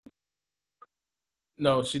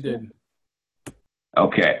No, she didn't.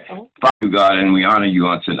 Okay. Father God, and we honor you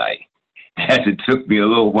on tonight. As it took me a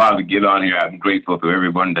little while to get on here, I'm grateful for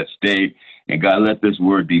everyone that stayed. And God, let this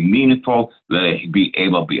word be meaningful. Let it be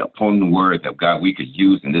able to be upon the word that, God, we could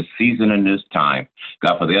use in this season and this time.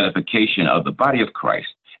 God, for the edification of the body of Christ.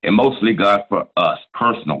 And mostly, God, for us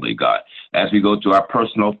personally, God, as we go to our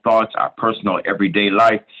personal thoughts, our personal everyday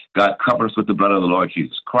life, God, cover us with the blood of the Lord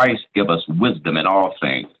Jesus Christ. Give us wisdom in all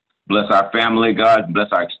things. Bless our family, God. Bless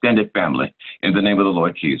our extended family in the name of the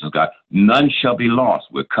Lord Jesus, God. None shall be lost.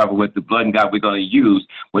 We're covered with the blood, and God, we're going to use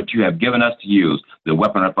what you have given us to use. The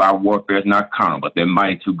weapon of our warfare is not carnal, but they're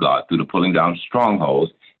mighty to God through the pulling down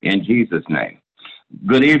strongholds in Jesus' name.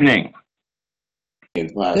 Good evening.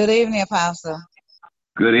 Good evening, Apostle.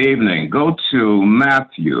 Good evening. Go to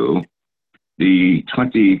Matthew, the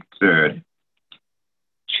 23rd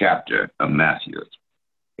chapter of Matthew.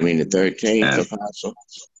 You mean the 13th, Apostle?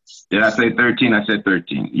 Did I say 13? I said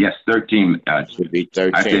 13. Yes, 13. Should be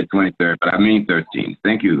 13. I said 23rd, but I mean 13.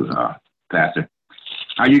 Thank you, Pastor.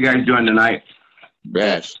 How you guys doing tonight?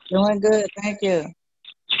 Best. Doing good, thank you.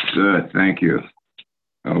 Good, thank you.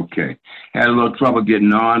 Okay. Had a little trouble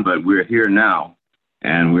getting on, but we're here now.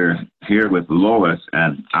 And we're here with Lois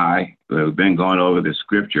and I. We've been going over the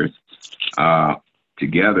scriptures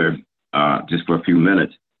together just for a few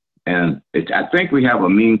minutes. And I think we have a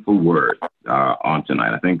meaningful word on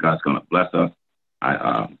tonight. I think God's going to bless us.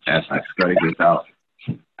 As I study this out,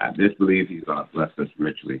 I just believe he's going to bless us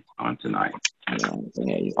richly on tonight.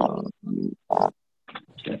 Okay.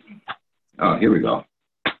 Oh, here we go.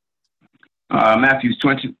 Matthew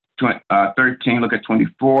 13, look at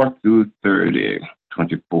 24 through 30.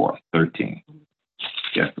 24, 13.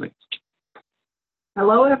 Yes, please.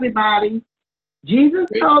 Hello, everybody. Jesus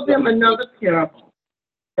told them another parable.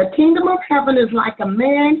 The kingdom of heaven is like a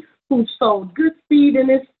man who sowed good seed in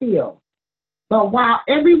his field. But while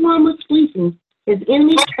everyone was sleeping, his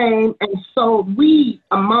enemy came and sowed weed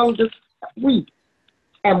among the wheat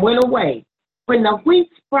and went away. When the wheat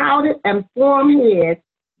sprouted and formed heads,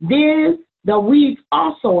 then the weeds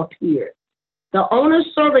also appeared. The owner's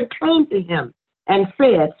servant came to him and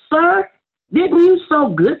said, "Sir, didn't you sow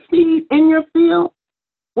good seed in your field?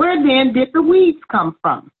 Where then did the weeds come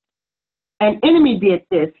from?" "An enemy did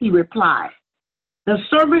this," he replied. The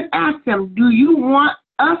servant asked him, "Do you want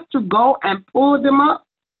us to go and pull them up?"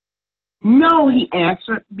 "No," he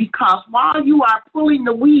answered, "because while you are pulling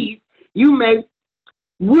the weeds, you may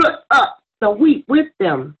root up the wheat with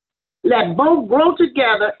them. Let both grow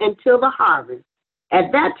together until the harvest.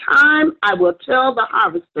 At that time, I will tell the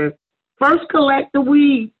harvester, first collect the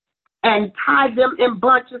weeds and tie them in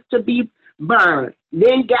bunches to be burned.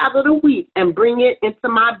 Then gather the wheat and bring it into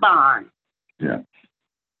my barn." Yeah.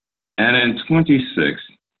 And in 26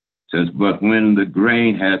 says, "But when the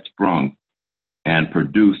grain had sprung and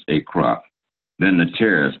produced a crop, then the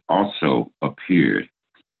tares also appeared."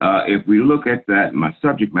 If we look at that, my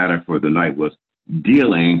subject matter for the night was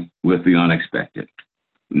dealing with the unexpected.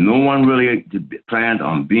 No one really planned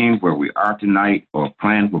on being where we are tonight or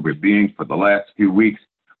planned where we're being for the last few weeks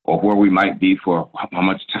or where we might be for how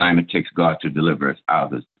much time it takes God to deliver us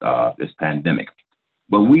out of this pandemic.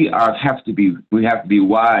 But we have to be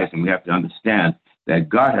wise, and we have to understand that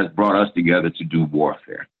God has brought us together to do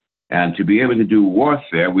warfare. And to be able to do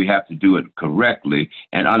warfare, we have to do it correctly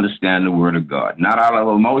and understand the word of God, not out of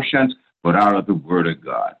emotions, but out of the word of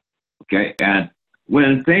God. Okay. And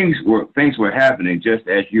when things were happening just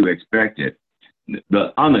as you expected,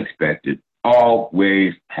 the unexpected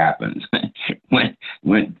always happens. when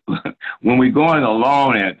we're going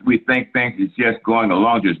along and we think things is just going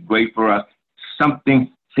along just great for us, something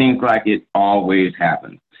seems like it always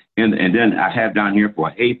happens. And then I have down here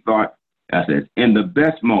for a thought, I said, in the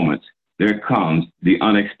best moments, there comes the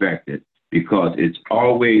unexpected, because it's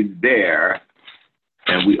always there,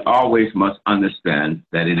 and we always must understand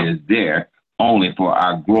that it is there only for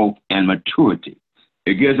our growth and maturity.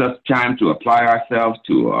 It gives us time to apply ourselves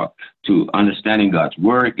to understanding God's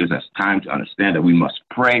word. It gives us time to understand that we must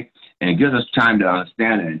pray, and it gives us time to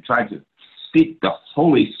understand and try to seek the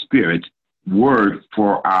Holy Spirit's word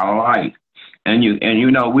for our life. And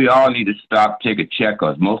you know, we all need to stop, take a check,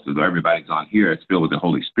 because most of everybody's on here is filled with the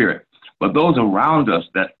Holy Spirit. But those around us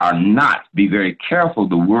that are not, be very careful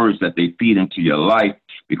the words that they feed into your life,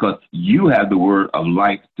 because you have the word of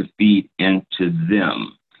life to feed into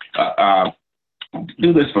them.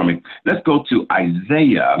 Do this for me. Let's go to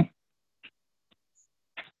Isaiah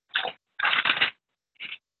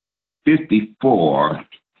 54.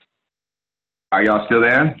 Are y'all still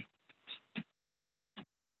there?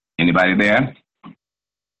 Anybody there?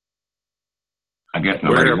 I guess We're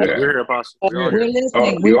nobody's here, there. we're here, Apostle. We're all We're here.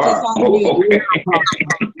 listening. Oh, We you just are? on Oh, mute. okay.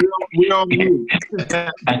 We on mute.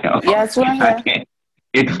 I know. Yes, we're I here. can't.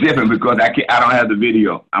 It's different because I don't have the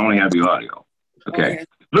video. I only have the audio. Okay.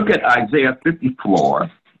 Look at Isaiah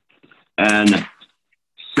 54 and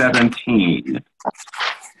 17.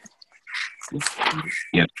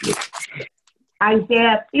 Yes.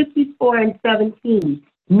 Isaiah 54 and 17.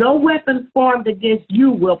 No weapon formed against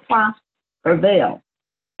you will prevail,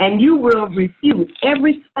 and you will refute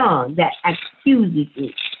every tongue that accuses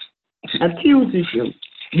you.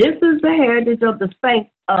 This is the heritage of the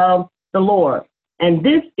saints of the Lord, and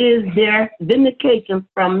this is their vindication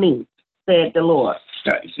from me, said the Lord.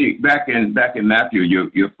 See, back in Matthew,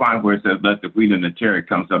 you'll find where it says, "Let the wheat and the tare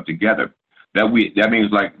comes up together." That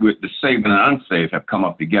means like the saved and unsaved have come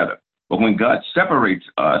up together. But when God separates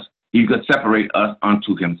us, He's going to separate us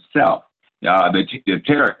unto Himself.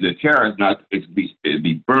 The tare is not it'll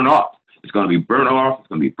be burned off. It's going to be burned off. It's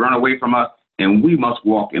going to be burned away from us, and we must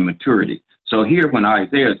walk in maturity. So here, when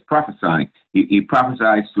Isaiah is prophesying, he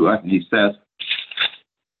prophesies to us, and he says,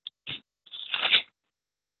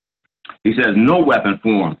 "No weapon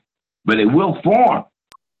formed, but it will form."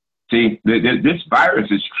 See, this virus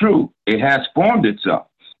is true. It has formed itself.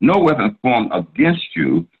 No weapon formed against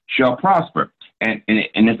you shall prosper. And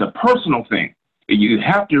it's a personal thing. You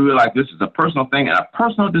have to realize this is a personal thing and a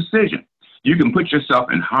personal decision. You can put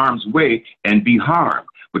yourself in harm's way and be harmed,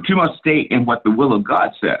 but you must stay in what the will of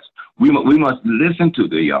God says. We must listen to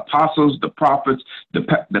the apostles, the prophets, the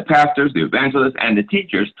pastors, the evangelists, and the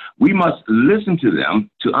teachers. We must listen to them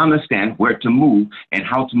to understand where to move and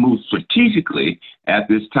how to move strategically at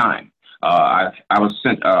this time. I was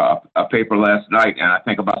sent a paper last night, and I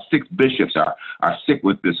think about 6 bishops are sick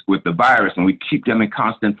with the virus, and we keep them in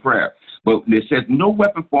constant prayer. But it says, no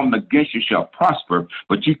weapon formed against you shall prosper,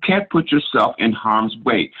 but you can't put yourself in harm's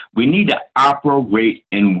way. We need to operate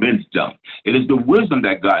in wisdom. It is the wisdom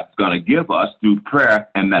that God's going to give us through prayer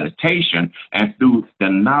and meditation and through the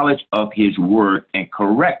knowledge of His word and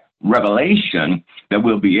correct revelation that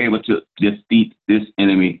we'll be able to defeat this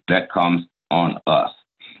enemy that comes on us.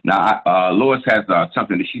 Now, Lois has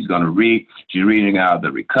something that she's going to read. She's reading out of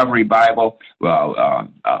the Recovery Bible. Well,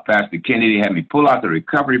 Pastor Kennedy had me pull out the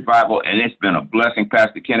Recovery Bible, and it's been a blessing,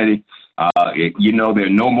 Pastor Kennedy. There are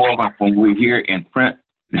no more of them when we're here in print.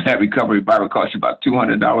 That Recovery Bible costs you about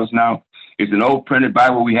 $200 now. It's an old printed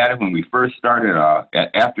Bible. We had it when we first started at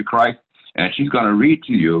After Christ, and she's going to read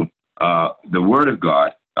to you the Word of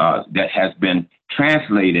God that has been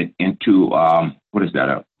translated into, what is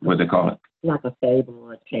that? What do they call it? Like a fable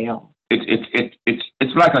or a tale.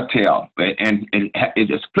 It's like a tale, and it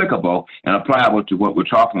is applicable and applicable to what we're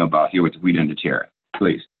talking about here with the wheat and the tare.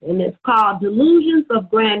 Please. And it's called Delusions of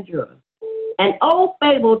Grandeur. An old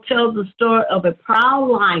fable tells the story of a proud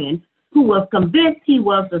lion who was convinced he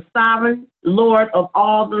was the sovereign lord of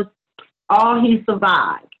all he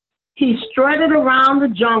survived. He strutted around the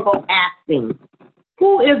jungle asking,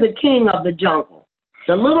 "Who is the king of the jungle?"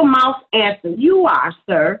 The little mouse answered, "You are,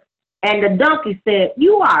 sir." And the donkey said,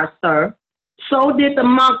 "You are, sir." So did the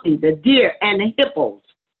monkey, the deer, and the hippos.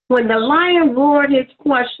 When the lion roared his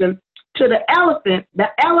question to the elephant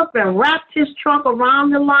wrapped his trunk around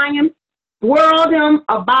the lion, whirled him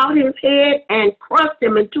about his head, and crushed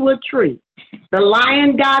him into a tree. The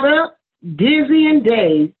lion got up, dizzy and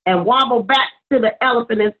dazed, and wobbled back to the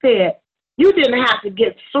elephant and said, "You didn't have to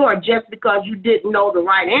get sore just because you didn't know the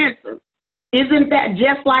right answer. Isn't that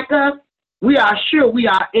just like us? We are sure we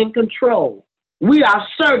are in control. We are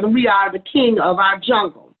certain we are the king of our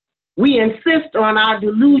jungle. We insist on our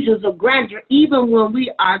delusions of grandeur even when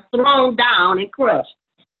we are thrown down and crushed.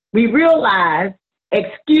 We realize,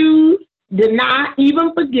 excuse, deny,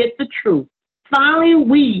 even forget the truth. Finally,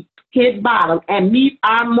 we hit bottom and meet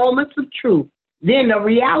our moments of truth. Then the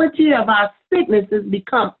reality of our sicknesses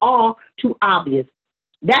become all too obvious.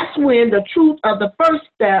 That's when the truth of the first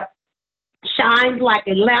step shines like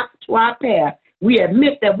a lamp to our path. We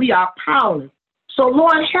admit that we are powerless. So,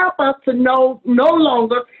 Lord, help us to no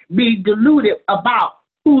longer be deluded about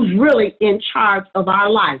who's really in charge of our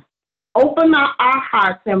life. Open our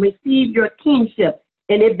hearts and receive your kingship,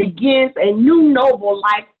 and it begins a new noble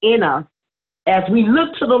life in us as we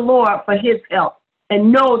look to the Lord for His help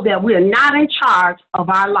and know that we are not in charge of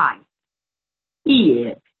our life. He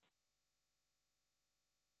is.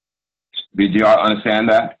 Did you all understand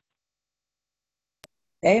that?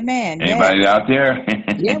 Amen. Anybody out there?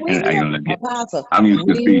 Yeah, we hear. Apostle. I'm used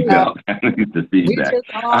to feedback. I'm used to feedback.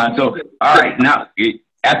 All right, now,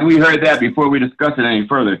 after we heard that, before we discuss it any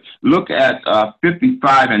further, look at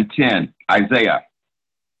 55 and 10, Isaiah.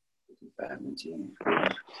 55 and 10.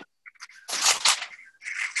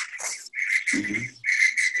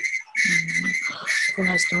 For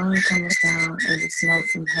as the rain cometh down and the snow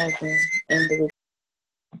from heaven, and the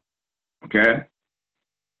Okay?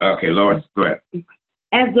 Okay, Lois, go ahead.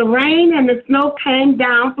 As the rain and the snow came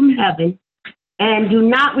down from heaven, and do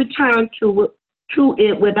not return to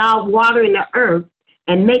it without watering the earth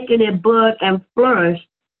and making it bud and flourish,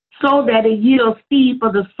 so that it yields seed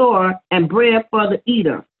for the sower and bread for the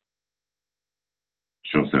eater.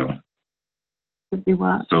 Show 7.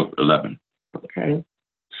 What? So 11. Okay.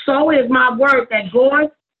 So is my word that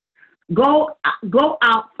go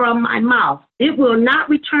out from my mouth. It will not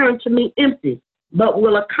return to me empty, but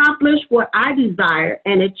will accomplish what I desire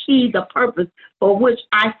and achieve the purpose for which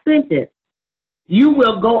I sent it. You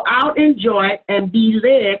will go out in joy and be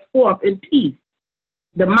led forth in peace.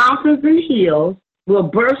 The mountains and hills will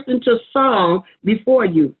burst into song before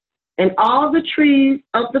you, and all the trees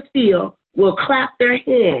of the field will clap their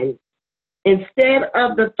hands. Instead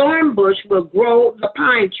of the thorn bush will grow the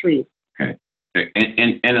pine tree. Okay.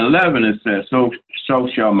 In 11 it says, so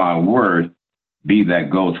shall my word be that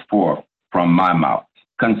goes forth from my mouth.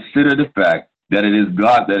 Consider the fact that it is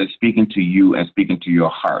God that is speaking to you and speaking to your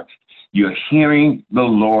heart. You're hearing the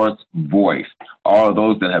Lord's voice. All of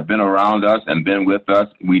those that have been around us and been with us,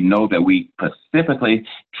 we know that we specifically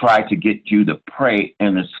try to get you to pray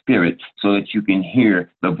in the Spirit so that you can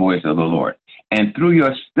hear the voice of the Lord. And through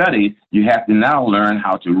your study, you have to now learn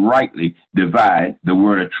how to rightly divide the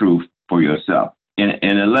word of truth for yourself. In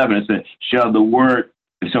 11, it says, shall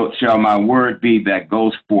my word be that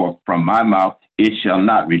goes forth from my mouth, it shall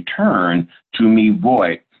not return to me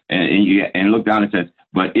void. And look down, it says,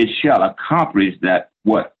 but it shall accomplish that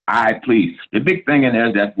what I please. The big thing in there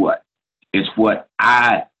is that what? It's what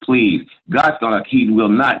I please. He's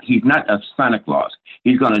not a Santa Claus.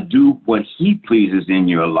 He's going to do what he pleases in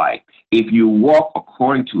your life. If you walk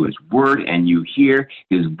according to his word and you hear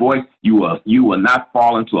his voice, you will not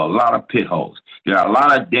fall into a lot of pit holes. There are a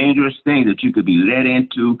lot of dangerous things that you could be led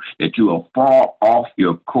into, that you will fall off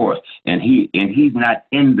your course. And he's not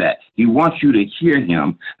in that. He wants you to hear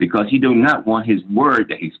him because he does not want his word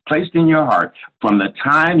that he's placed in your heart from the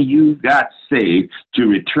time you got saved to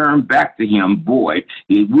return back to him void.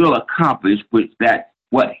 It will accomplish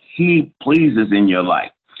what he pleases in your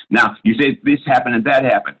life. Now, you say this happened and that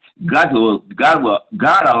happened. God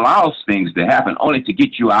allows things to happen only to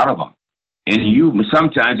get you out of them. And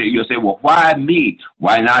sometimes you'll say, well, why me?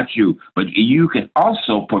 Why not you? But you can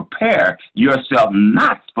also prepare yourself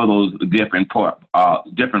not for those different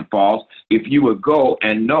falls if you would go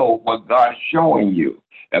and know what God is showing you.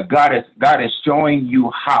 God is showing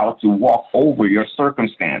you how to walk over your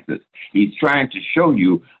circumstances. He's trying to show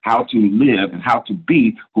you how to live and how to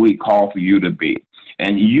be who he called for you to be.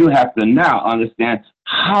 And you have to now understand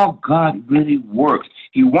how God really works.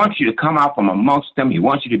 He wants you to come out from amongst them. He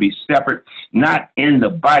wants you to be separate, not in the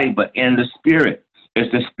body, but in the spirit.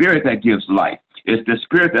 It's the spirit that gives life. It's the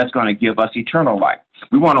spirit that's going to give us eternal life.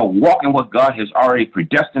 We want to walk in what God has already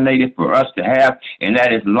predestinated for us to have, and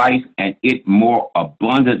that is life and it more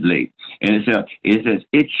abundantly. And it says,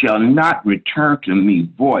 it shall not return to me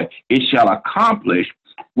void. It shall accomplish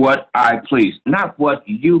what I please, not what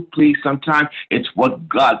you please sometimes. It's what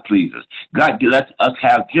God pleases. God lets us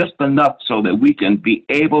have just enough so that we can be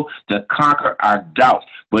able to conquer our doubts.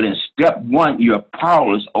 But in step one, you're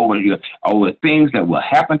powerless over things that will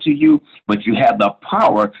happen to you, but you have the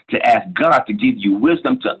power to ask God to give you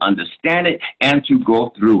wisdom to understand it and to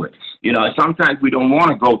go through it. You know, sometimes we don't want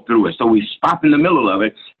to go through it, so we stop in the middle of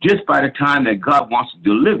it. Just by the time that God wants to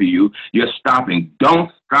deliver you, you're stopping. Don't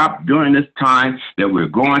stop during this time that we're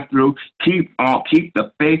going through. Keep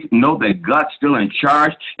the faith. Know that God's still in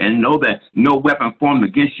charge, and know that no weapon formed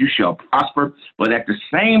against you shall prosper. But at the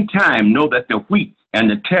same time, know that the wheat and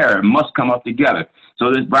the tare must come up together.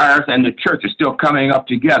 So this virus and the church are still coming up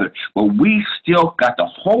together. But we still got to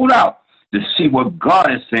hold out to see what God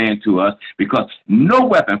is saying to us, because no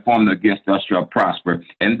weapon formed against us shall prosper.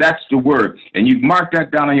 And that's the word. And you mark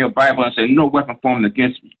that down in your Bible and say, no weapon formed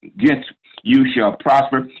against you shall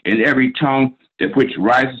prosper, and every tongue that which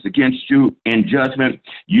rises against you in judgment,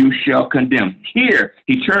 you shall condemn. Here,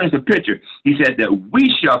 he turns the picture. He said that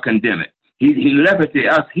we shall condemn it. He left it to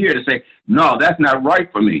us here to say, no, that's not right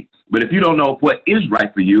for me. But if you don't know what is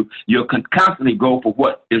right for you, you'll constantly go for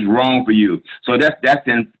what is wrong for you. So that's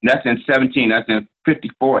in 17. That's in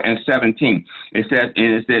 54 and 17. It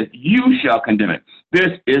says, you shall condemn it.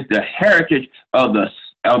 This is the heritage of the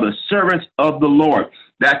are the servants of the Lord.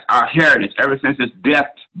 That's our heritage. Ever since his death,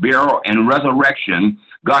 burial, and resurrection,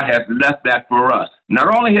 God has left that for us.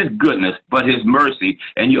 Not only his goodness, but his mercy.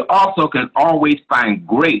 And you also can always find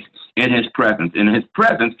grace in his presence. In his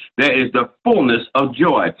presence, there is the fullness of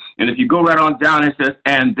joy. And if you go right on down, it says,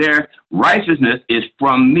 and their righteousness is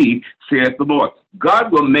from me, saith the Lord.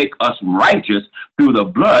 God will make us righteous through the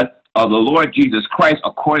blood of the Lord Jesus Christ,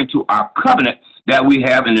 according to our covenant that we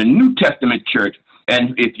have in the New Testament church.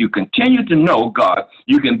 And if you continue to know God,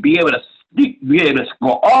 you can be able to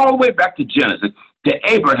go all the way back to Genesis, to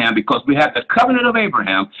Abraham, because we have the covenant of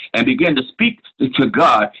Abraham, and begin to speak to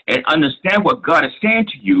God and understand what God is saying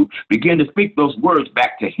to you. Begin to speak those words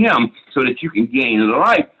back to him so that you can gain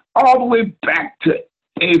life all the way back to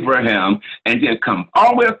Abraham, and then come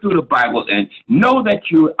all the way up through the Bible and know that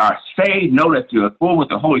you are saved, know that you are full with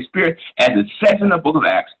the Holy Spirit, as it says in the book of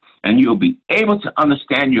Acts, and you'll be able to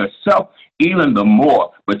understand yourself even the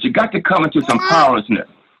more. But you got to come into some powerlessness.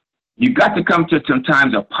 You got to come to some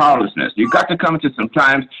times of powerlessness. You got to come to some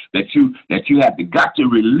times that you got to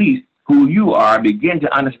release who you are, begin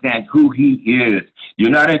to understand who he is.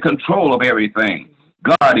 You're not in control of everything.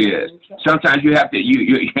 God is. Sometimes you have to,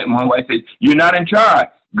 my wife says, you're not in charge.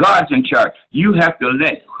 God's in charge. You have to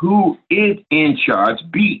let who is in charge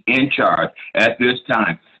be in charge at this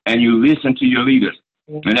time. And you listen to your leaders.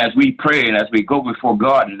 And as we pray and as we go before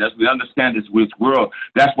God and as we understand this world,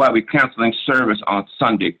 that's why we're canceling service on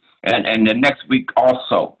Sunday. And the next week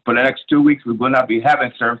also, for the next 2 weeks, we will not be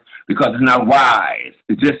having service because it's not wise.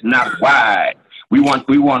 It's just not wise. We want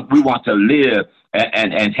to live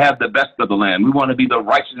and have the best of the land. We want to be the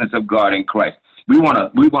righteousness of God in Christ. We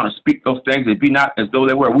want to speak those things and be not as though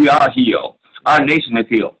they were. We are healed. Our nation is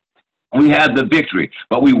healed. We have the victory,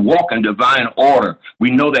 but we walk in divine order.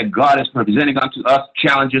 We know that God is presenting unto us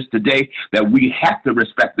challenges today, that we have to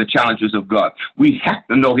respect the challenges of God. We have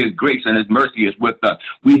to know his grace and his mercy is with us.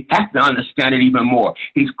 We have to understand it even more.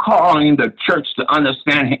 He's calling the church to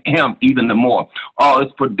understand him even the more. All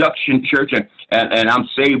this production church and I'm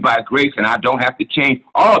saved by grace and I don't have to change.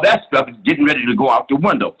 All that stuff is getting ready to go out the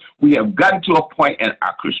window. We have gotten to a point in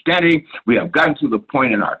our Christianity, we have gotten to the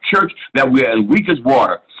point in our church that we are as weak as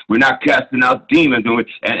water. We're not casting out demons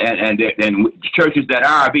and churches that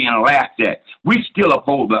are being laughed at. We still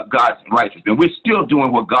uphold God's righteousness. And we're still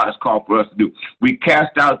doing what God has called for us to do. We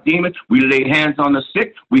cast out demons. We lay hands on the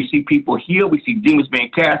sick. We see people healed. We see demons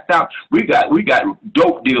being cast out. We got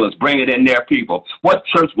dope dealers bringing in their people. What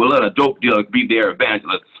church will let a dope dealer be their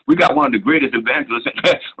evangelist? We got one of the greatest evangelists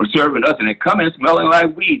serving us, and they come in smelling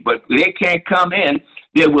like weed, but they can't come in.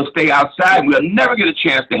 They will stay outside, and we'll never get a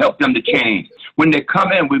chance to help them to change. When they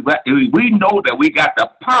come in, we know that we got the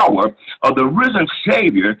power of the risen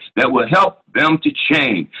Savior that will help them to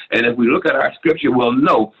change. And if we look at our scripture, we'll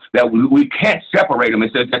know that we can't separate them.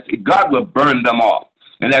 It says that God will burn them off.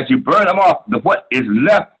 And as you burn them off, what is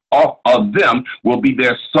left off of them will be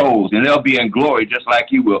their souls, and they'll be in glory just like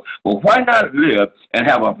you will. But why not live and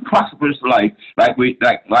have a prosperous life like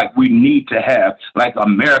we need to have, like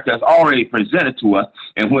America has already presented to us?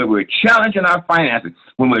 And when we're challenging our finances,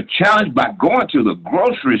 when we're challenged by going to the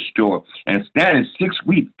grocery store and standing 6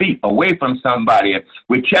 feet away from somebody, and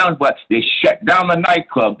we're challenged by they shut down the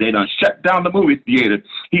nightclub, they done shut down the movie theater,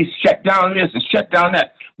 he's shut down this and shut down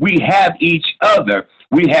that. We have each other.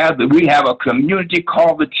 We have a community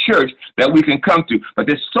called the church that we can come to, but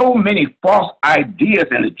there's so many false ideas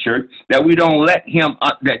in the church that we don't let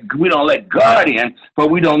God in,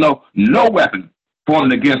 but we don't know no weapon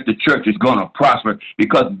formed against the church is going to prosper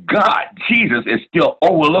because God, Jesus, is still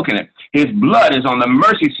overlooking it. His blood is on the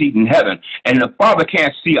mercy seat in heaven, and the Father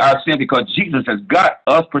can't see our sin because Jesus has got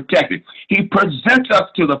us protected. He presents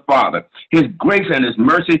us to the Father. His grace and his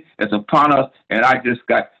mercy is upon us, and I just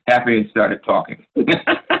got happy and started talking.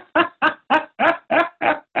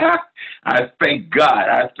 I thank God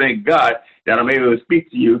that I'm able to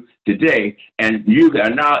speak to you today, and you are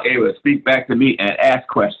now able to speak back to me and ask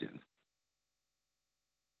questions.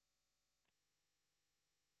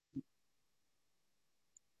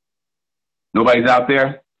 Nobody's out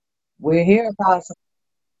there? We're here, Apostle.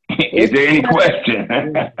 Is there any question?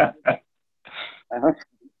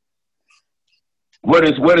 What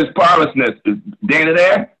is powerlessness? Is Dana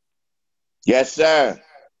there? Yes, sir.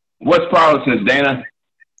 What's powerlessness, Dana?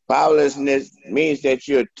 Powerlessness means that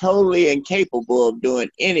you're totally incapable of doing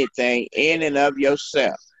anything in and of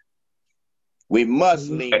yourself. We must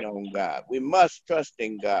lean on God. We must trust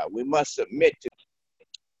in God. We must submit to.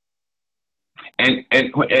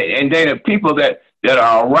 And Dana, people that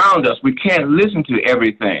are around us, we can't listen to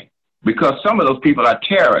everything because some of those people are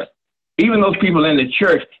terrorists. Even those people in the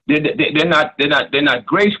church, they're not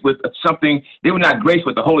graced with something. They were not graced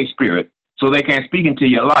with the Holy Spirit, so they can't speak into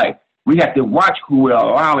your life. We have to watch who we're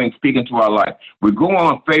allowing speak into our life. We go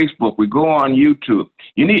on Facebook, we go on YouTube.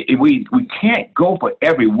 We can't go for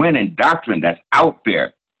every winning doctrine that's out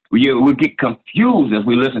there. We get confused as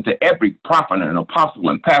we listen to every prophet and apostle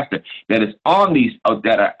and pastor that is on these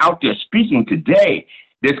that are out there speaking today.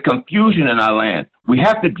 There's confusion in our land. We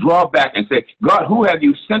have to draw back and say, God, who have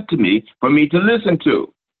you sent to me for me to listen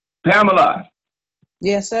to? Pamela.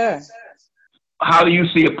 Yes, sir. How do you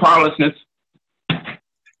see a powerlessness?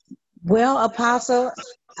 Well, Apostle,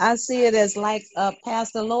 I see it as like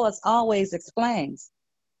Pastor Lois always explains.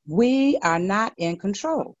 We are not in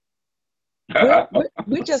control.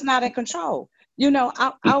 We're just not in control. You know,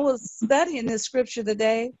 I was studying this scripture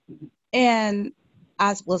today, and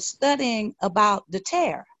I was studying about the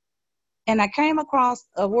tear. And I came across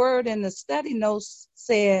a word in the study notes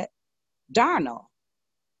said darnel.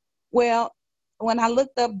 Well, when I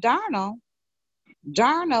looked up darnel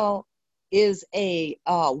is a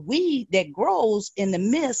weed that grows in the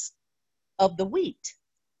midst of the wheat,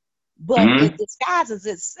 but it disguises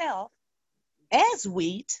itself as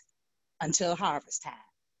wheat until harvest time.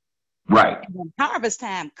 Right. And when harvest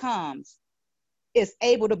time comes, it's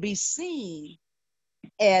able to be seen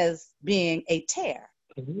as being a tear.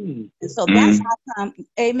 And so that's how come,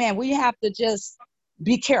 amen, we have to just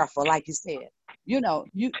be careful, like you said. You know,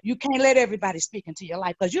 you can't let everybody speak into your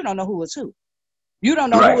life because you don't know who is who. You don't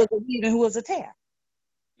know who is a weed and who is a tear.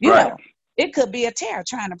 You know, it could be a tear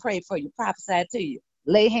trying to pray for you, prophesy to you,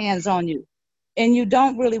 lay hands on you. And you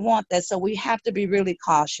don't really want that. So we have to be really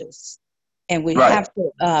cautious. And we have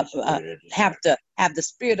to have the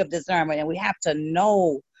spirit of discernment, and we have to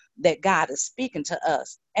know that God is speaking to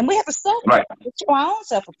us. And we have to show our own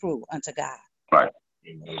self-approval unto God. Right.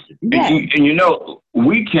 And you know,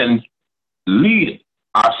 we can lead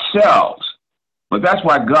ourselves, but that's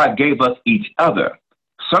why God gave us each other.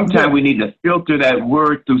 Sometimes we need to filter that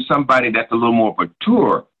word through somebody that's a little more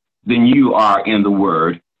mature than you are in the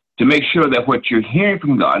word to make sure that what you're hearing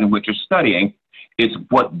from God and what you're studying is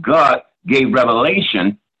what God gave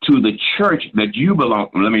revelation to the church that you belong.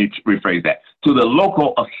 Let me rephrase that. To the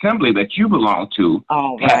local assembly that you belong to,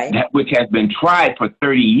 which has been tried for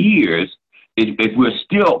 30 years. If we're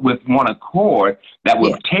still with one accord, that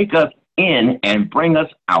will take us in and bring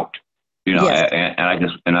us out. You know,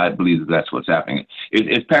 and I believe that's what's happening.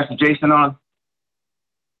 Is Pastor Jason on?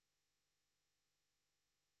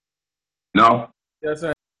 No. Yes,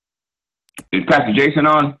 sir. Is Pastor Jason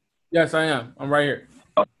on? Yes, I am. I'm right here.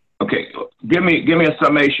 Okay, give me a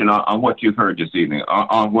summation on what you've heard this evening,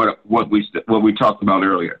 on what we talked about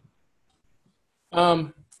earlier.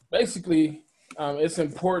 Basically, it's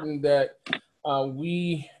important that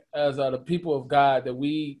we, as the people of God, that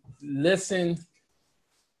we listen,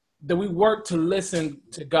 that we work to listen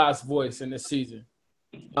to God's voice in this season.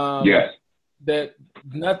 That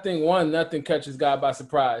nothing catches God by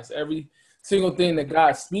surprise. Every single thing that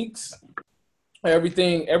God speaks,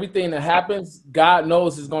 everything that happens, God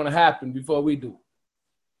knows is going to happen before we do.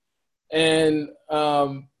 And,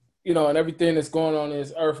 you know, and everything that's going on in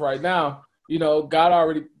this earth right now, you know,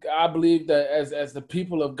 I believe that as the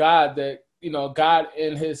people of God, that, you know, God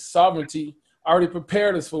in his sovereignty already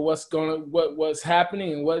prepared us for what's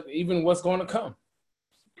happening and what's going to come.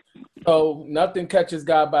 So nothing catches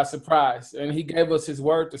God by surprise. And he gave us his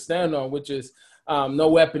word to stand on, which is no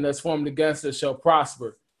weapon that's formed against us shall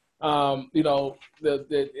prosper. You know,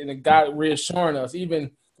 and God reassuring us,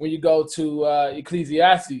 even when you go to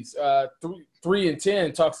Ecclesiastes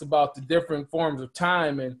 3:10 talks about the different forms of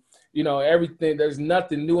time and, you know, everything. There's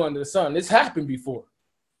nothing new under the sun. This happened before,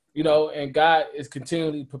 you know, and God is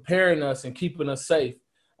continually preparing us and keeping us safe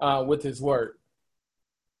with his word.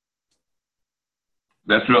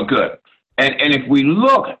 That's real good. And if we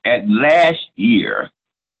look at last year,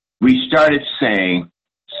 we started saying,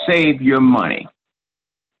 save your money.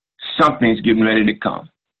 Something's getting ready to come.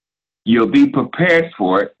 You'll be prepared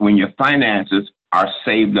for it when your finances are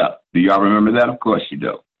saved up. Do y'all remember that? Of course you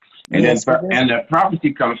do. And then the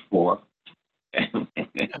prophecy comes forth. And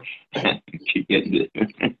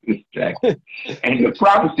the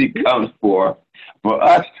prophecy comes forth for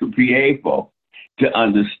us to be able to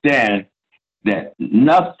understand that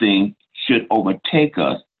nothing should overtake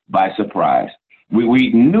us by surprise.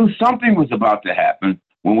 We knew something was about to happen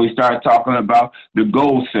when we started talking about the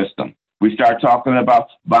gold system. We start talking about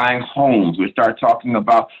buying homes. We start talking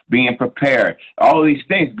about being prepared. All of these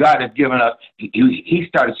things God has given us. He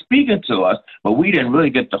started speaking to us, but we didn't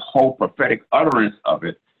really get the whole prophetic utterance of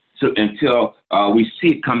it until we see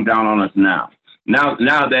it come down on us now. Now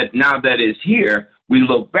that it's here, we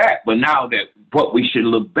look back. But now that what we should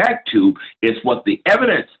look back to is what the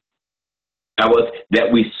evidence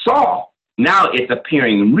that we saw. Now it's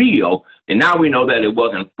appearing real, and now we know that it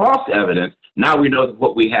wasn't false evidence. Now we know that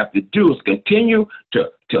what we have to do is continue to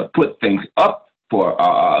put things up for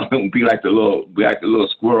be like the little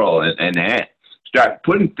squirrel and the ant. Start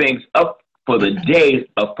putting things up for the days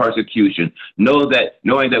of persecution. Knowing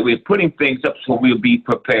that we're putting things up so we'll be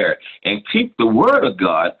prepared, and keep the word of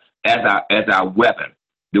God as our weapon.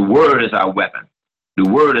 The word is our weapon. The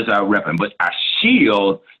word is our weapon, but our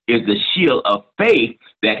shield is the shield of faith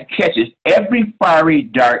that catches every fiery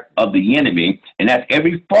dart of the enemy, and that's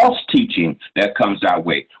every false teaching that comes our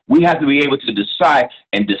way. We have to be able to decide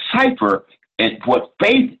and decipher what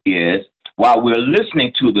faith is while we're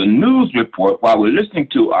listening to the news report, while we're listening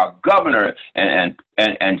to our governor and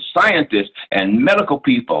scientists and medical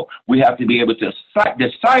people. We have to be able to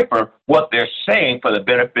decipher what they're saying for the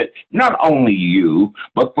benefit, not only you,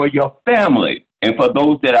 but for your family. And for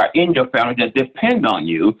those that are in your family that depend on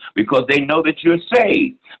you because they know that you're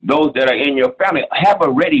saved. Those that are in your family, have a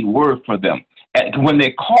ready word for them. And when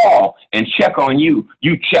they call and check on you,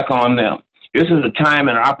 you check on them. This is a time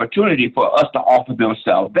and an opportunity for us to offer them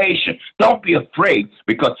salvation. Don't be afraid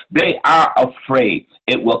because they are afraid.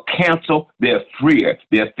 It will cancel their fears.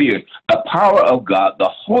 The power of God, the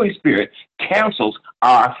Holy Spirit, cancels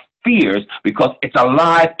our fears because it's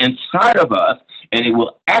alive inside of us, and it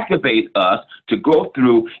will activate us to go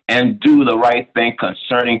through and do the right thing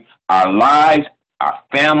concerning our lives, our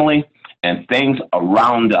family, and things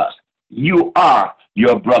around us. You are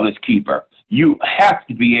your brother's keeper. You have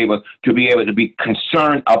to be able to be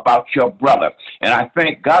concerned about your brother. And I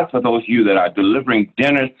thank God for those of you that are delivering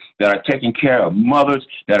dinners, that are taking care of mothers,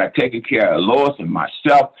 that are taking care of Lois and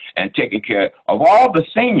myself, and taking care of all the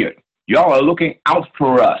seniors. Y'all are looking out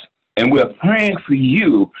for us. And we're praying for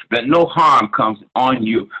you that no harm comes on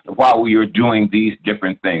you while we are doing these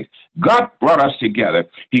different things. God brought us together.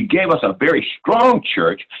 He gave us a very strong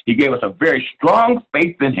church. He gave us a very strong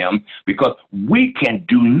faith in him because we can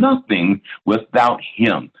do nothing without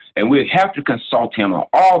him. And we have to consult him on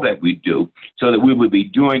all that we do so that we will be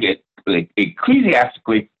doing it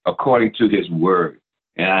ecclesiastically according to his word.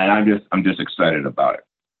 And I'm just excited about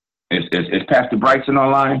it. Is Pastor Bryson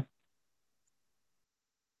online?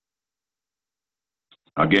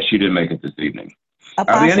 I guess she didn't make it this evening.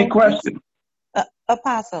 Apostle, are there any questions?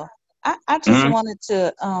 Apostle, I just wanted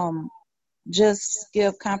to just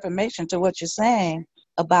give confirmation to what you're saying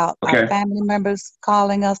about our family members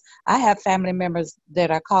calling us. I have family members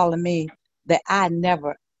that are calling me that I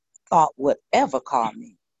never thought would ever call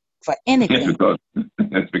me for anything.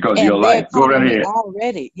 It's because of your life. Go right ahead.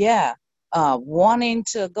 Already, wanting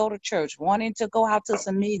to go to church, wanting to go out to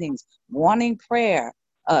some meetings, wanting prayer,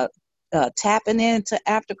 tapping into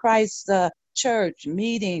After Christ church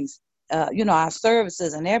meetings, our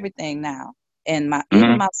services and everything now. And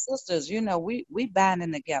even my sisters, we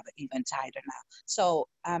binding together even tighter now. So,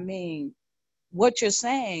 I mean, what you're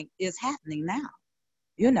saying is happening now,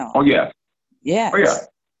 Oh, yeah. Yes. Oh, yeah.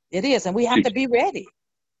 It is. And we have to be ready.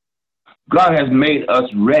 God has made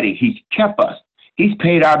us ready. He's kept us. He's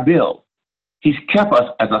paid our bills. He's kept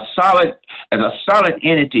us as a solid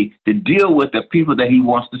entity to deal with the people that he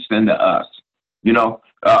wants to send to us.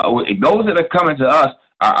 Those that are coming to us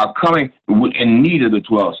are coming in need of the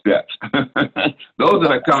 12 steps. Those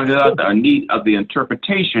that are coming to us are in need of the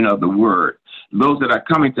interpretation of the word. Those that are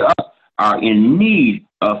coming to us are in need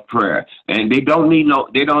of prayer, and they don't need no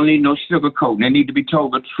sugarcoat. They need to be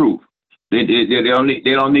told the truth. They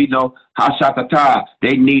don't need no hashatata.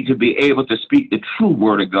 They need to be able to speak the true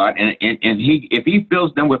word of God. And if he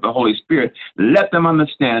fills them with the Holy Spirit, let them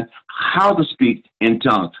understand how to speak in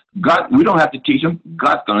tongues. God, we don't have to teach them.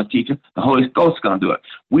 God's going to teach them. The Holy Ghost's going to do it.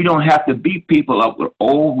 We don't have to beat people up with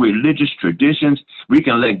old religious traditions. We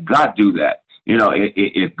can let God do that.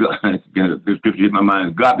 If God, the scripture in my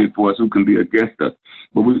mind is God before us, who can be against us?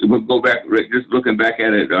 But we'll go back, just looking back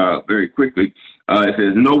at it very quickly. It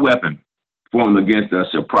says, no weapon formed against us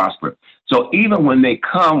shall prosper. So even when they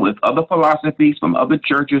come with other philosophies from other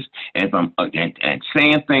churches and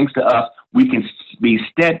saying things to us, we can be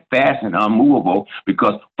steadfast and unmovable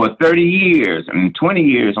because for 30 years and 20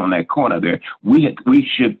 years on that corner there, we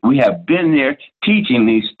have been there teaching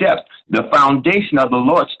these steps. The foundation of the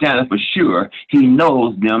Lord standeth for sure. He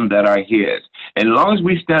knows them that are his. And as long as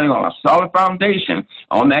we're standing on a solid foundation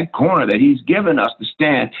on that corner that he's given us to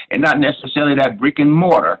stand, and not necessarily that brick and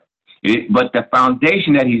mortar, but the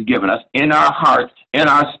foundation that he's given us in our hearts, in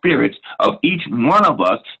our spirits of each one of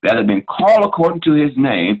us that have been called according to his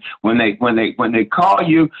name. When they call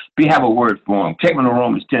you, have a word for them. Take them to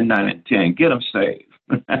Romans 10:9 and 10. Get them saved.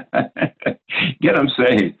 Get them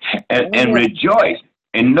saved and rejoice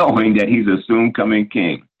in knowing that he's a soon coming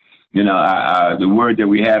king. You know, the word that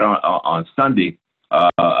we had on Sunday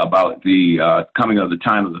about the coming of the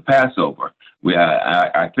time of the Passover.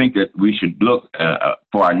 I think that we should look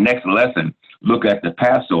for our next lesson, look at the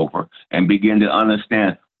Passover and begin to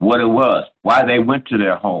understand what it was, why they went to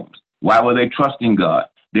their homes, why were they trusting God.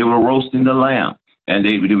 They were roasting the lamb, and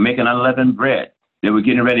they were making unleavened bread. They were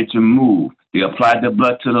getting ready to move. They applied the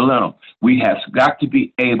blood to the lintel. We have got to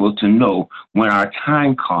be able to know when our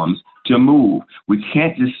time comes to move. We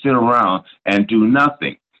can't just sit around and do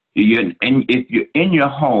nothing. And if you're in your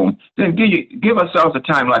home, then give ourselves a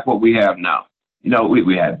time like what we have now. You know,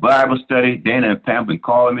 we had Bible study. Dana and Pam been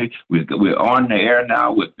calling me. We're on the air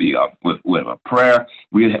now with a prayer.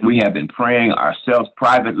 We have been praying ourselves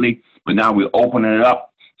privately, but now we're opening it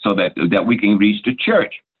up so that we can reach the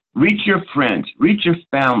church, reach your friends, reach your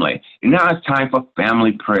family. And now it's time for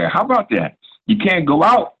family prayer. How about that? You can't go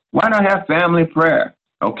out. Why not have family prayer?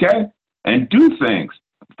 Okay, and do things.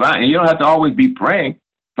 Fine. You don't have to always be praying.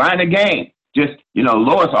 Find a game. Just, you know,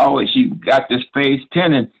 Lois she got this phase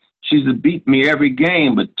 10 and she's beat me every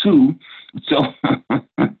game but 2. So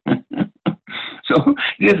so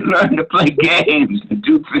just learn to play games and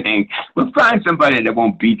do things. But find somebody that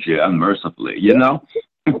won't beat you unmercifully, you know?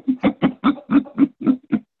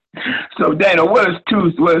 So Dana, what does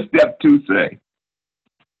step 2 say?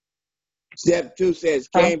 Step 2 says,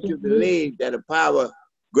 came to believe that a power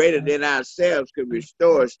greater than ourselves could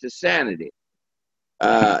restore us to sanity.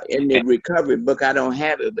 In the recovery book, I don't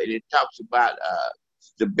have it, but it talks about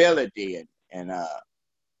stability and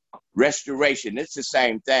restoration. It's the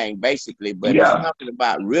same thing, basically, but it's talking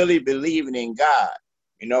about really believing in God.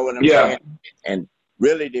 You know what I'm saying? And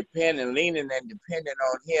really leaning and depending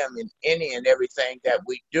on him in any and everything that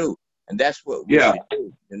we do. And that's what we should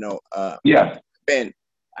do. You know,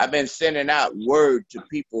 I've been sending out word to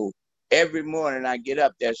people. Every morning I get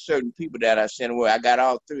up, there's certain people that I send away. I got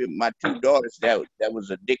all 3 of my 2 daughters that was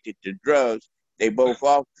addicted to drugs. They both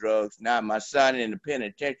off drugs. Now my son in the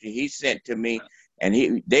penitentiary, he sent to me,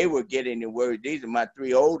 and they were getting the word. These are my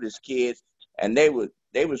 3 oldest kids, and they was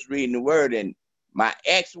reading the word. And my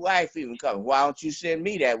ex-wife even come, why don't you send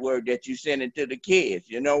me that word that you sending to the kids?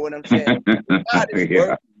 You know what I'm saying? God is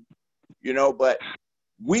working, you know, but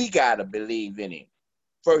we gotta believe in him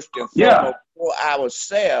first and foremost for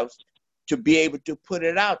ourselves, to be able to put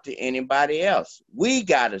it out to anybody else. We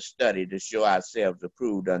got to study to show ourselves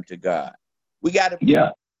approved unto God. We got to.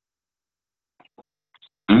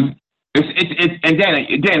 And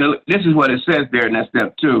Dana, this is what it says there in that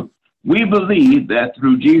step 2. We believe that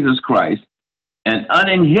through Jesus Christ, an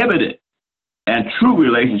uninhibited and true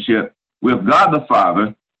relationship with God the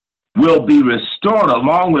Father will be restored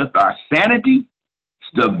along with our sanity,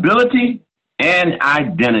 stability, and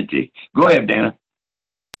identity. Go ahead, Dana.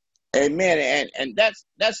 Amen. And that's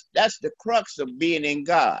the crux of being in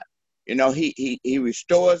God. You know, he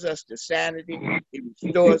restores us to sanity. He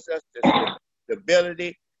restores us to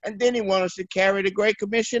stability. And then he wants us to carry the Great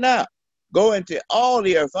Commission out. Go into all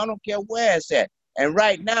the earth. I don't care where it's at. And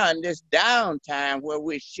right now in this downtime where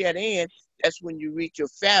we're shut in, that's when you reach your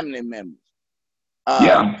family members.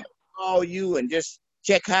 Call you and just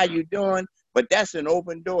check how you're doing. But that's an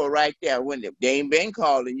open door right there. When they ain't been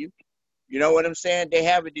calling you. You know what I'm saying? They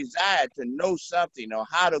have a desire to know something or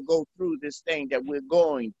how to go through this thing that we're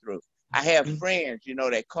going through. I have friends, you know,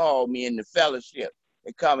 that call me in the fellowship.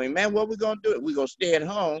 They call me, man, what we going to do? We're going to stay at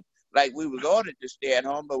home like we was ordered to stay at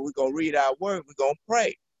home, but we're going to read our word. We're going to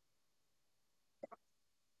pray.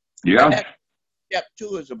 Step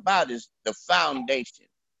 2 is about is the foundation.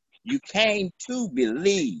 You came to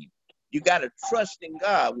believe. You got to trust in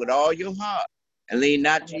God with all your heart and lean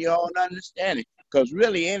not to your own understanding. Because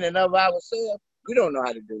really, in and of ourselves, we don't know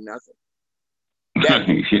how to do nothing.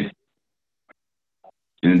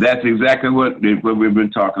 And that's exactly what we've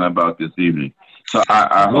been talking about this evening. So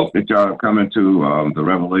I hope that y'all are coming to the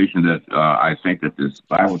revelation that I think that this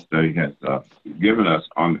Bible study has given us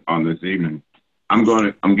on this evening. I'm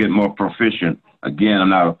getting more proficient. Again,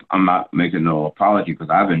 I'm not making no apology because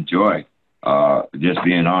I've enjoyed just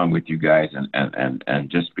being on with you guys and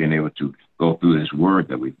just being able to go through this word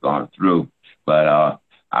that we've gone through. But I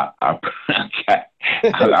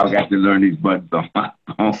got to learn these buttons on my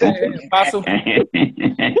phone.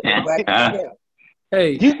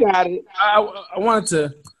 Hey, you got it. I wanted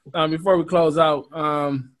to, before we close out,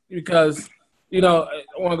 because, you know,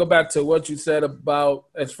 I want to go back to what you said about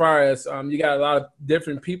as far as you got a lot of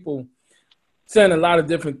different people saying a lot of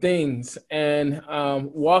different things, and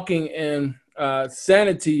walking in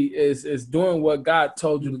sanity is doing what God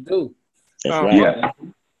told you to do. That's right.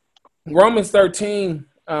 Romans 13,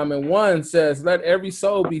 and 1 says, "Let every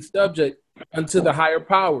soul be subject unto the higher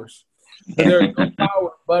powers. For there is no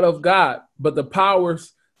power but of God, but the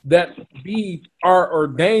powers that be are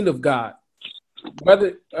ordained of God."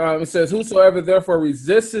 Whether it says, "Whosoever therefore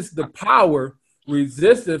resisteth the power,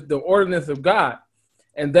 resisteth the ordinance of God,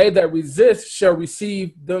 and they that resist shall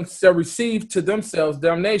receive to themselves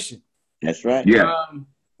damnation." That's right. Yeah.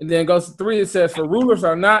 And then it goes to 3. It says, "For rulers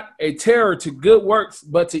are not a terror to good works,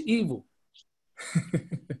 but to evil."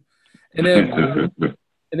 and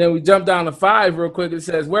then we jump down to 5 real quick. It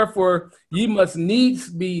says, "Wherefore ye must needs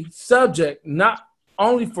be subject, not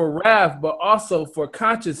only for wrath, but also for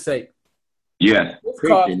conscience sake. Yes. This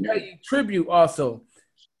cause pay ye tribute also,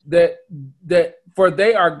 that for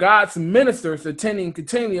they are God's ministers, attending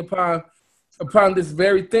continually upon this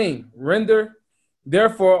very thing. Render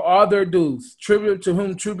therefore all their dues, tribute to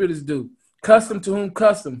whom tribute is due, custom to whom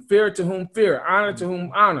custom, fear to whom fear, honor to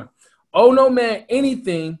whom honor. Owe no man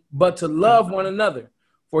anything but to love one another,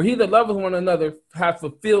 for he that loveth one another hath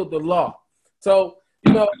fulfilled the law." So,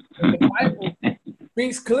 the Bible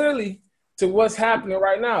speaks clearly to what's happening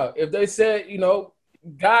right now. If they said,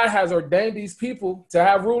 God has ordained these people to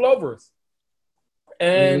have rule over us.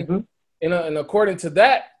 And, and according to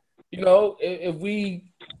that, if we,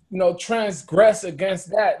 transgress against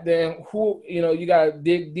that, then who, you got to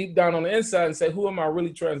dig deep down on the inside and say, who am I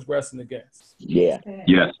really transgressing against? Yeah.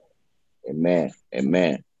 Yes. Amen.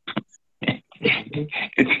 Amen.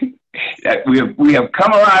 We have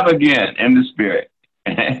come alive again in the spirit.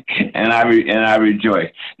 and I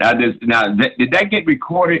rejoice. Now, did that get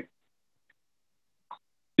recorded?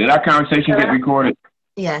 Did our conversation get recorded?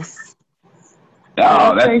 Yes.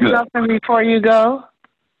 Oh, that's good. Something before you go.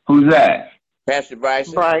 Who's that? Pastor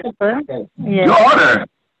Bryson. Yeah. Daughter,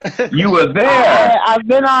 you were there. I've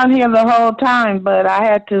been on here the whole time, but I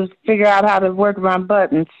had to figure out how to work my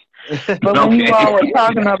buttons. But when you all were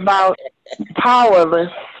talking about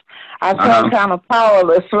powerless, I felt kind of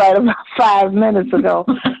powerless right about 5 minutes ago.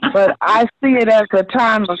 But I see it as a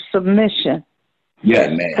time of submission.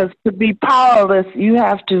 Yes. Because to be powerless, you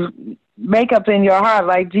have to make up in your heart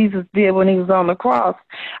like Jesus did when he was on the cross.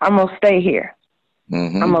 I'm gonna stay here.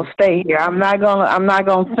 Mm-hmm. I'm gonna stay here. I'm not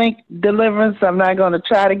gonna think deliverance. I'm not gonna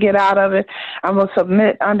try to get out of it. I'm gonna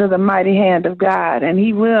submit under the mighty hand of God, and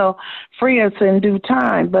he will free us in due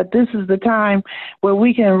time. But this is the time where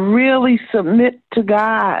we can really submit to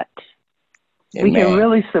God. Amen. We can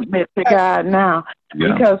really submit to God now,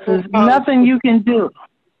 because there's nothing you can do.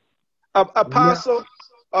 Apostle,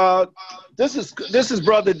 this is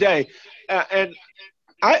Brother Day, and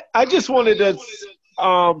I just wanted to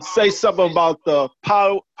say something about the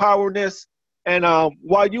powerness. And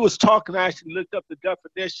while you was talking, I actually looked up the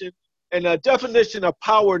definition, and the definition of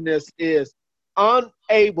powerness is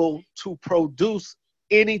unable to produce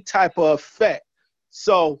any type of effect.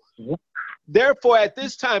 So, therefore, at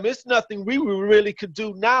this time, it's nothing we really could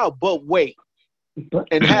do now but wait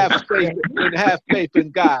and have faith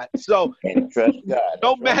in God. So, And trust God.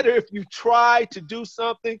 no matter if you try to do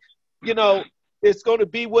something, it's going to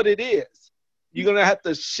be what it is. You're going to have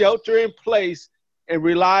to shelter in place and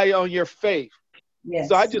rely on your faith. Yes.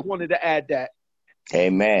 So I just wanted to add that.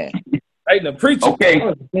 Amen. Hey, the preacher. Okay.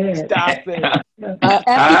 Stop it.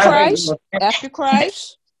 After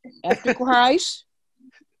Christ.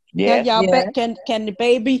 Yeah. Y'all bet. Can the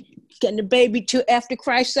baby to after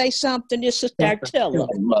Christ say something? This is our tell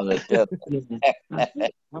Mother, tell Come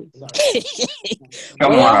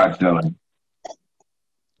on, Dylan.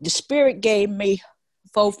 The Spirit gave me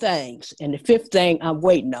 4 things, and the 5th thing I'm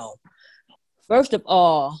waiting on. First of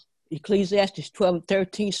all, Ecclesiastes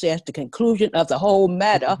 12:13 says the conclusion of the whole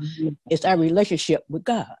matter is our relationship with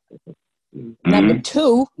God. Number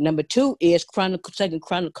two is 2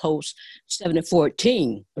 Chronicles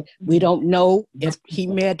 7:14. We don't know if he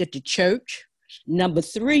met at the church. Number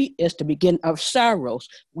 3 is the beginning of sorrows.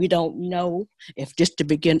 We don't know if this the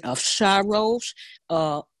beginning of sorrows.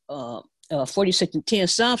 46:10,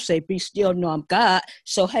 some say, "Be still, know I'm God."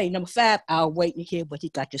 So, hey, number 5, I'll wait and hear what he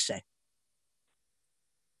got to say.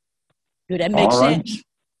 Do that make sense?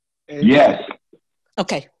 Yes.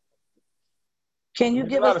 Okay. Can you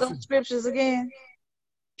give us those scriptures again?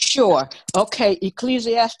 Sure. Okay.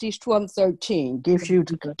 Ecclesiastes 12:13 gives you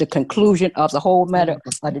the conclusion of the whole matter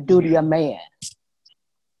of the duty of man.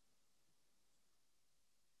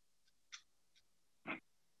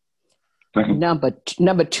 Number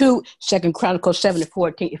 2, 2 Chronicles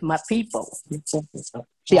 7:14 is my people.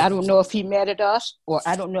 See, I don't know if he mad at us, or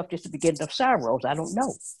I don't know if this is the beginning of sorrows. I don't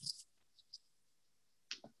know.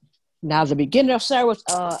 Now, the beginning of sorrows,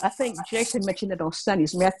 I think Jason mentioned it on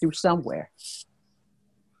Sunday's Matthew somewhere,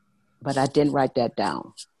 but I didn't write that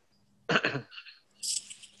down.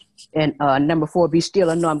 And number 4, be still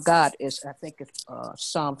and know I'm God, is, I think it's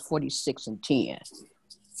Psalms 46:10.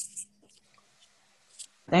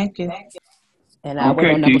 Thank you. And I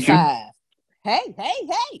went on number teacher. 5. Hey.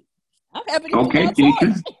 I'm having to Okay, my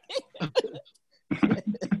teacher.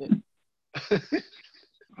 voice.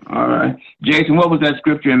 All right. Jason, what was that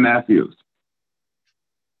scripture in Matthew?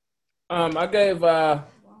 I gave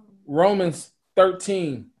Romans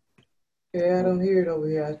 13. Yeah, I don't hear it over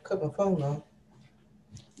here. I cut my phone off.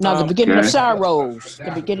 No, the beginning of Okay. sorrows.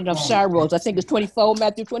 The beginning of sorrows. I think it's 24,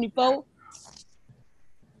 Matthew 24.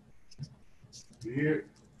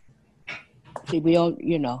 See, we don't,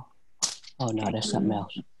 Oh, no, that's something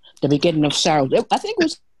else. The beginning of sorrows. I think it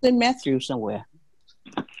was in Matthew somewhere.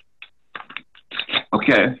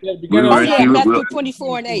 Okay. Matthew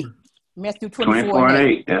 24:8. Matthew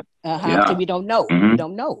 24:8. Yeah. So we don't know. Mm-hmm. We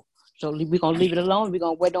don't know. So we're going to leave it alone. We're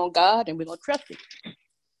going to wait on God, and we're going to trust Him.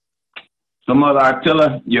 So, Mother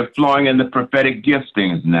Artilla, you're flowing in the prophetic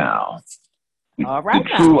giftings now. All right. The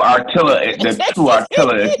true Artilla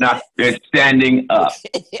is standing up.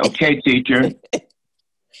 Okay, teacher.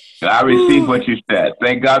 I received what you said.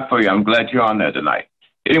 Thank God for you. I'm glad you're on there tonight.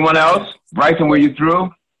 Anyone else? Bryson, were you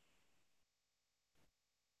through?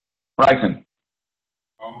 Bryson.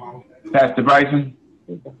 Pastor Bryson?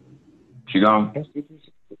 She gone?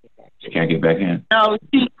 She can't get back in. I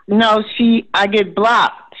get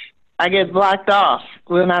blocked. I get blocked off.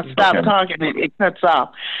 When I stop talking, it cuts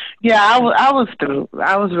off. Yeah, I was through.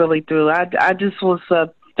 I was really through. I just was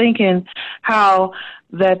thinking how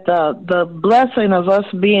that the blessing of us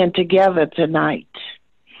being together tonight.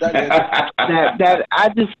 that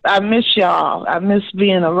I miss y'all. I miss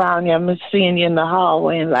being around you. I miss seeing you in the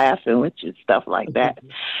hallway and laughing with you, stuff like that.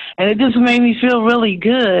 And it just made me feel really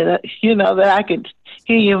good, that I could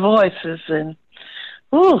hear your voices, and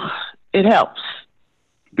it helps.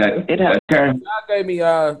 It helps. God gave me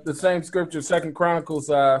the same scripture, 2 Chronicles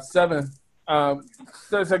 7. 2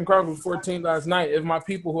 Chronicles 14 last night. If my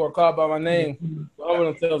people who are called by my name humble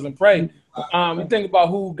themselves and pray. You think about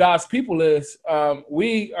who God's people is.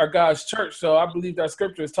 We are God's church. So I believe that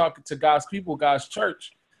scripture is talking to God's people, God's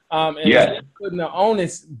church. And it's putting the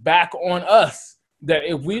onus back on us that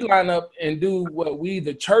if we line up and do what we,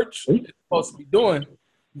 the church, is supposed to be doing,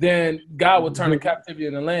 then God will turn the captivity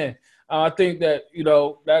in the land. I think that,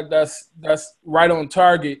 that's right on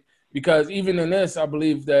target. Because even in this, I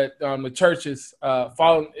believe that the church has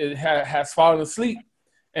fallen asleep,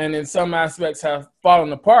 and in some aspects have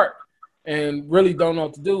fallen apart, and really don't know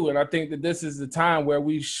what to do. And I think that this is the time where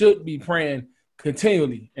we should be praying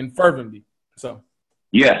continually and fervently. So,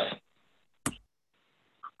 yes,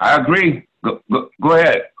 I agree. Go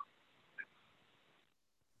ahead.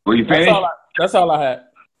 Were you finished? That's all I had.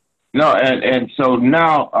 No, and so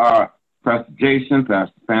now. Pastor Jason,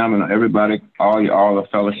 Pastor Pam, and everybody, all the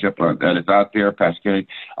fellowship that is out there, Pastor Kelly,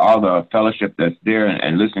 all the fellowship that's there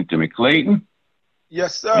and listening to me. Clayton?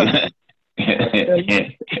 Yes, sir.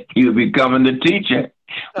 You're becoming the teacher.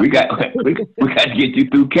 We got to get you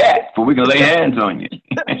through CAT before we can lay hands on you.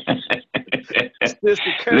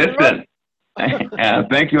 Listen,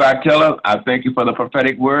 thank you, Artilla. I thank you for the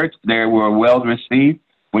prophetic words. They were well received.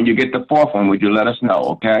 When you get the 4th one, would you let us know,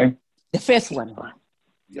 okay? The 5th one.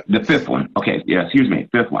 The 5th one. Okay. Yeah, excuse me.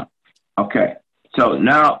 5th one. Okay. So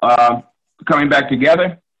now coming back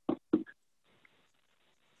together.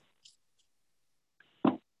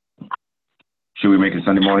 Should we make it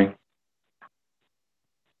Sunday morning?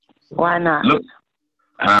 Why not? Look.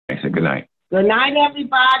 All right. So good night. Good night,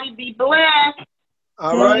 everybody. Be blessed.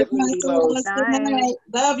 All right. Good night.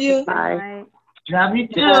 Love you. Bye. Love you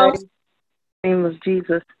too. In the name of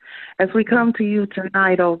Jesus. As we come to you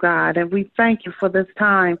tonight, oh God, and we thank you for this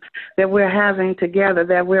time that we're having together,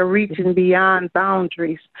 that we're reaching beyond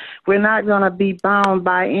boundaries. We're not going to be bound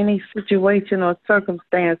by any situation or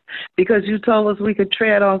circumstance, because you told us we could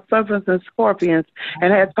tread on serpents and scorpions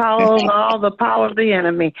and had power over all the power of the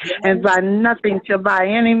enemy, and by nothing shall by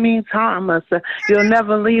any means harm us. You'll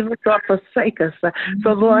never leave us or forsake us. So,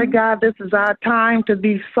 Lord God, this is our time to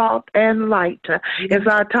be salt and light. It's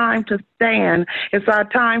our time to stand. It's our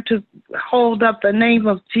time to hold up the name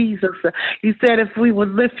of Jesus. You said if we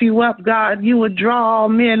would lift you up, God, you would draw all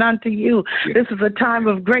men unto you. This is a time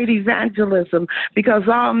of great evangelism, because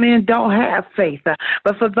all men don't have faith.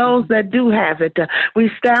 But for those that do have it, we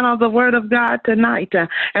stand on the word of God tonight,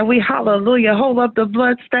 and we, hallelujah, hold up the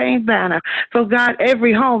bloodstained banner. So, God,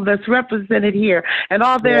 every home that's represented here and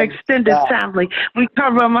all their extended family, we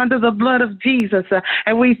cover them under the blood of Jesus.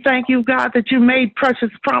 And we thank you, God, that you made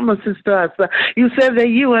precious promises to us. You said that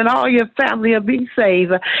you you and all your family will be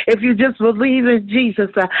saved. If you just believe in Jesus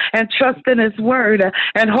and trust in his word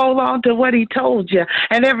and hold on to what he told you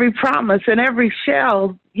and every promise and every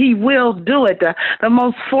shall, he will do it. The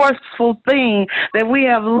most forceful thing that we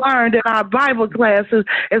have learned in our Bible classes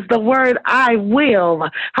is the word I will.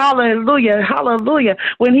 Hallelujah, hallelujah.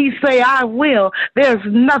 When he say I will, there's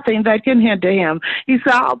nothing that can hinder him. He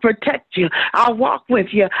said, I'll protect you. I'll walk with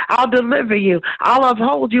you. I'll deliver you. I'll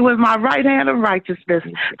uphold you with my right hand of righteousness.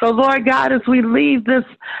 So, Lord God, as we leave this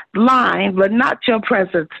line, but not your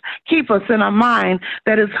presence, keep us in a mind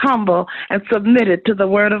that is humble and submitted to the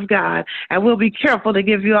word of God. And we'll be careful to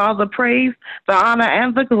give you all the praise, the honor,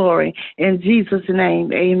 and the glory. In Jesus'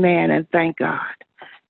 name, amen, and thank God.